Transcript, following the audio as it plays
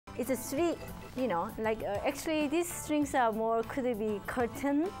it's a three, like actually these strings are more, could it be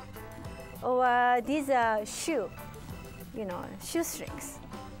curtain, or these are shoe strings.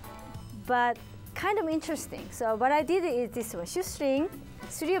 But kind of interesting. So what I did is this one, shoestring,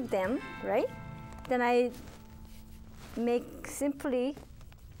 3 of them, right? Then I make simply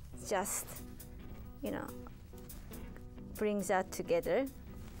just, brings that together,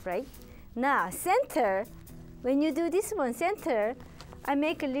 right? Now, center, when you do this one, center, I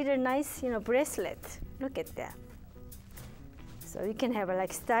make a little nice, bracelet. Look at that. So you can have a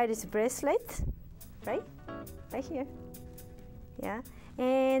like stylish bracelet, right? Right here. Yeah.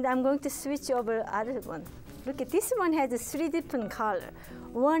 And I'm going to switch over other one. Look at this one has a 3 different color.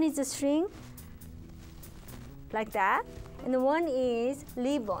 One is a string, like that, and one is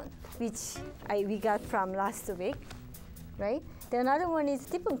ribbon, which we got from last week, right? The another one is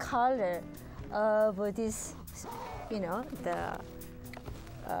different color of this, the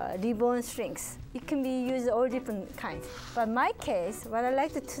ribbon strings. It can be used all different kinds. But in my case, what I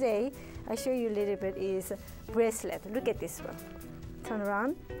like to today, I show you a little bit, is bracelet. Look at this one. Turn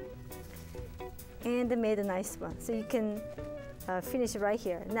around, and I made a nice one. So you can finish right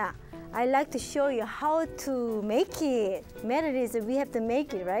here. Now, I like to show you how to make it. Matter is that we have to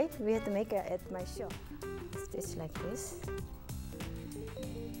make it, right? We have to make it at my show. Stitch like this.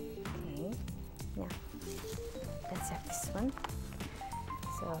 Okay. Now, let's have this one.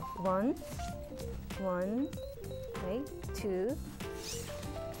 So one, right? 2.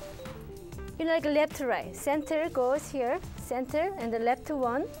 Like left to right. Center goes here, center, and the left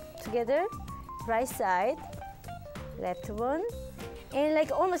one together, right side, left one, and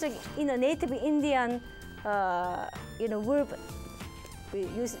like almost like native Indian, woven. We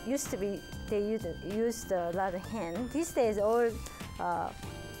used to be they used a lot of hand. These days all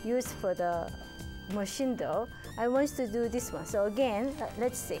used for the machine though. I want to do this one. So again,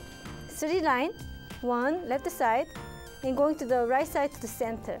 let's see. 3 line, 1 left side, and going to the right side to the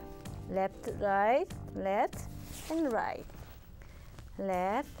center. Left, right, left, and right.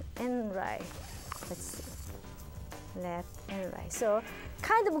 Left and right. Let's see. Left and right. So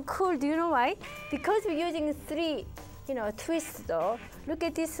kind of cool. Do you know why? Because we're using 3, twists though. Look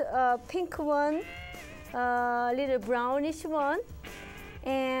at this pink one, little brownish one,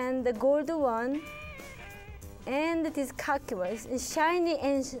 and the gold one, and this khaki one. It's shiny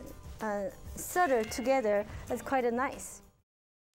and subtle together. That's quite nice.